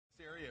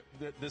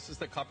This is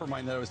the copper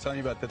mine that I was telling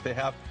you about that they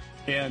have,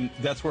 and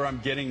that's where I'm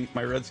getting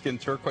my redskin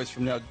turquoise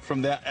from now.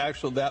 From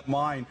that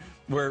mine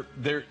where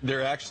they're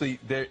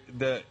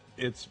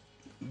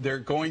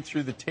going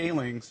through the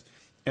tailings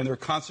and they're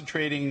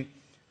concentrating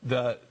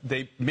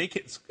they make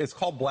it. It's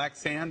called black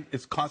sand.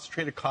 It's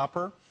concentrated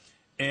copper,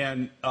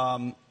 and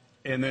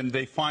then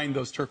they find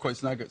those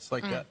turquoise nuggets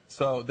like that.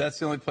 So that's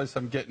the only place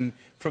I'm getting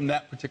from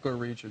that particular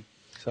region.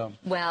 So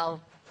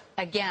well,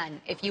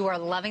 again, if you are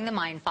loving the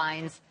mine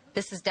finds,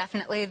 this is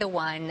definitely the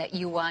one that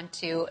you want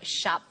to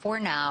shop for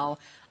now.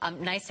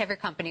 Nice to have your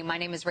company. My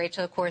name is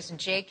Rachel. Of course,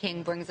 Jay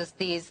King brings us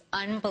these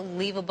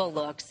unbelievable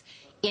looks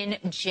in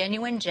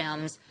genuine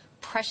gems,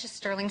 precious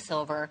sterling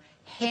silver,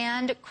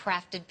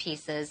 handcrafted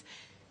pieces.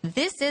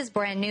 This is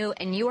brand new,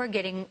 and you are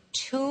getting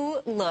two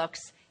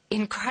looks,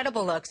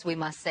 incredible looks, we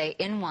must say,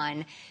 in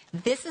one.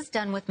 This is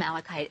done with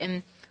malachite.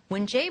 And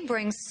when Jay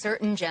brings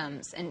certain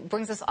gems and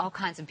brings us all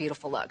kinds of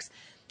beautiful looks,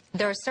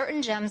 there are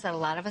certain gems that a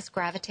lot of us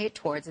gravitate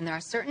towards, and there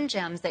are certain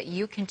gems that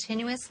you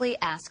continuously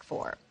ask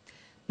for.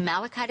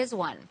 Malachite is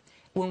one.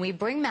 When we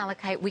bring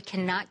malachite, we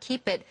cannot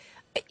keep it.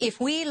 If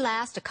we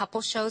last a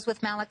couple shows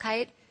with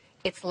malachite,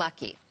 it's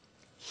lucky.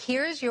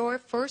 Here's your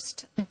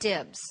first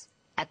dibs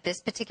at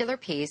this particular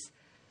piece.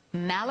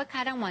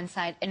 Malachite on one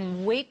side,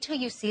 and wait till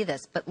you see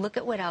this, but look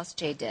at what else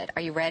Jay did.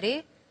 Are you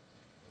ready?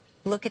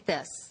 Look at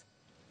this.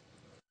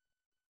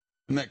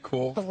 Isn't that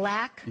cool?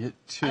 Black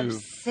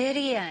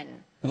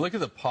obsidian. And look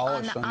at the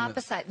polish on the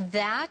opposite.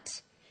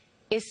 That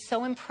is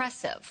so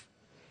impressive.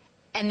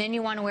 And then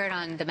you want to wear it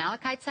on the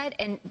malachite side.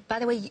 And by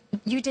the way,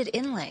 you did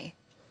inlay.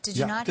 Did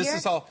you not hear?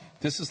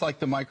 This is like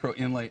the micro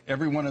inlay.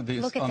 Every one of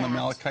these on the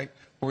malachite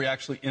where we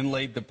actually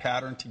inlaid the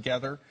pattern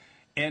together.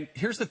 And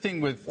here's the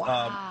thing with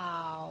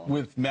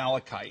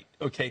malachite.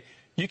 Okay,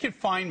 you can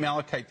find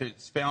malachite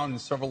that's found in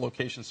several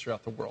locations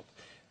throughout the world.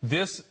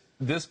 This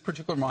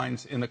particular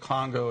mine's in the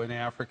Congo in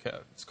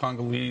Africa. It's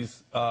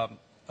Congolese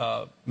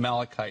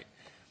malachite.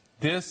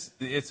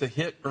 It's a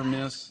hit or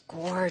miss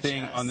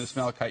thing on this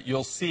malachite.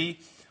 You'll see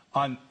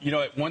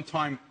at one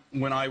time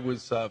when I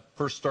was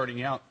first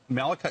starting out,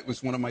 malachite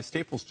was one of my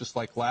staples, just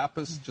like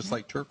lapis, just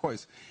like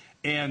turquoise.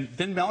 And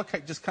then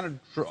malachite just kind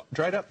of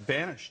dried up,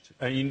 vanished.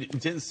 I mean, you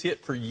didn't see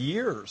it for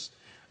years.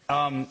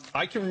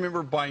 I can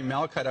remember buying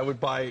malachite.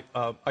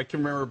 I can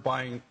remember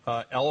buying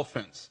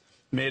elephants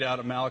made out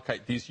of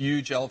malachite, these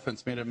huge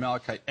elephants made out of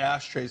malachite,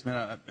 ashtrays made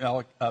out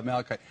of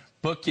malachite,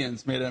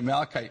 bookends made out of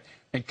malachite,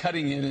 and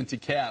cutting it into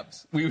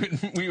cabs. We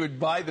would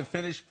buy the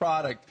finished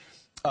product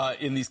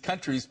in these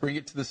countries, bring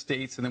it to the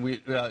States, and then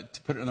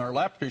to put it in our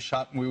laboratory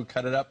shop, and we would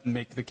cut it up and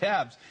make the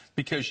cabs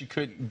because you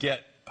couldn't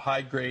get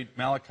high-grade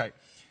malachite.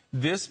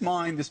 This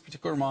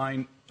particular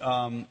mine,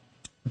 I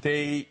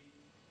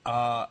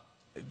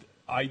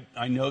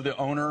know the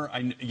owner.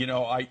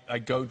 I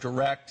go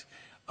direct.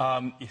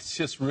 It's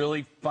just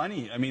really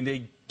funny. I mean,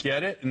 they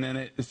get it, and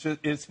then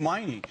it's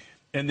mining,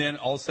 and then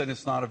all of a sudden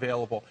it's not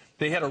available.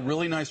 They had a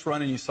really nice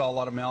run, and you saw a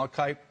lot of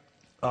malachite.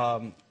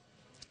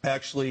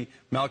 Actually,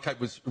 malachite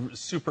was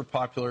super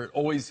popular. It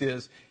always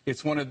is.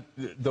 It's one of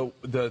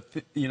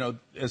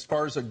as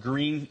far as a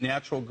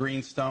natural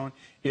green stone,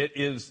 it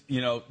is,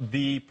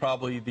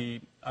 probably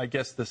the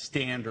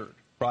standard,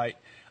 right?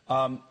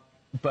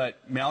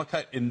 But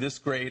malachite in this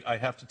grade, I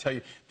have to tell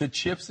you, the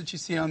chips that you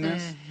see on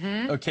this,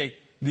 okay,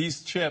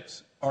 these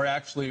chips are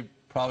actually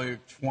probably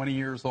 20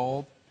 years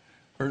old.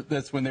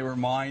 That's when they were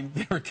mined.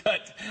 They were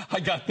cut.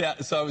 I got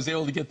that, so I was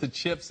able to get the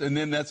chips, and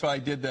then that's why I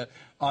did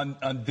on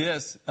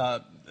this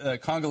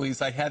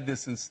Congolese. I had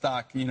this in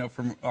stock,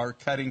 from our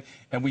cutting,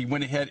 and we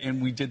went ahead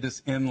and we did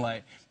this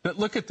inlay. But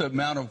look at the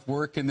amount of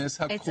work in this.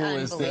 How cool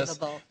is this?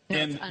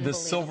 And the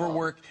silver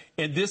work.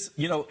 And this,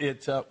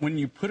 when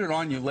you put it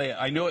on, you lay it.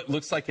 I know it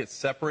looks like it's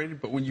separated,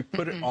 but when you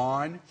put it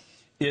on,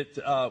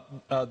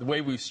 the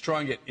way we've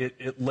strung it,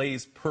 it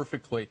lays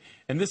perfectly.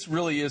 And this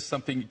really is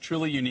something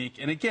truly unique.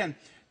 And again,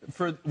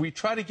 we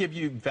try to give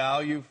you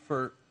value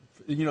for,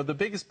 the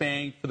biggest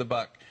bang for the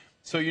buck.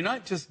 So you're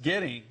not just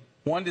getting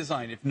one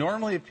design.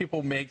 If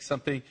people make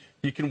something,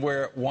 you can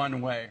wear it one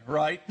way,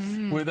 right?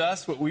 With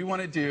us, what we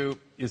want to do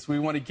is we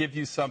want to give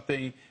you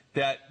something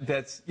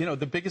that's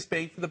the biggest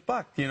bang for the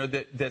buck,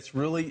 that's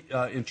really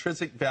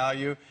intrinsic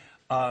value.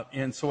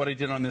 And so what I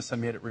did on this, I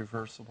made it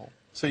reversible.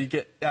 So you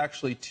get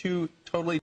actually two totally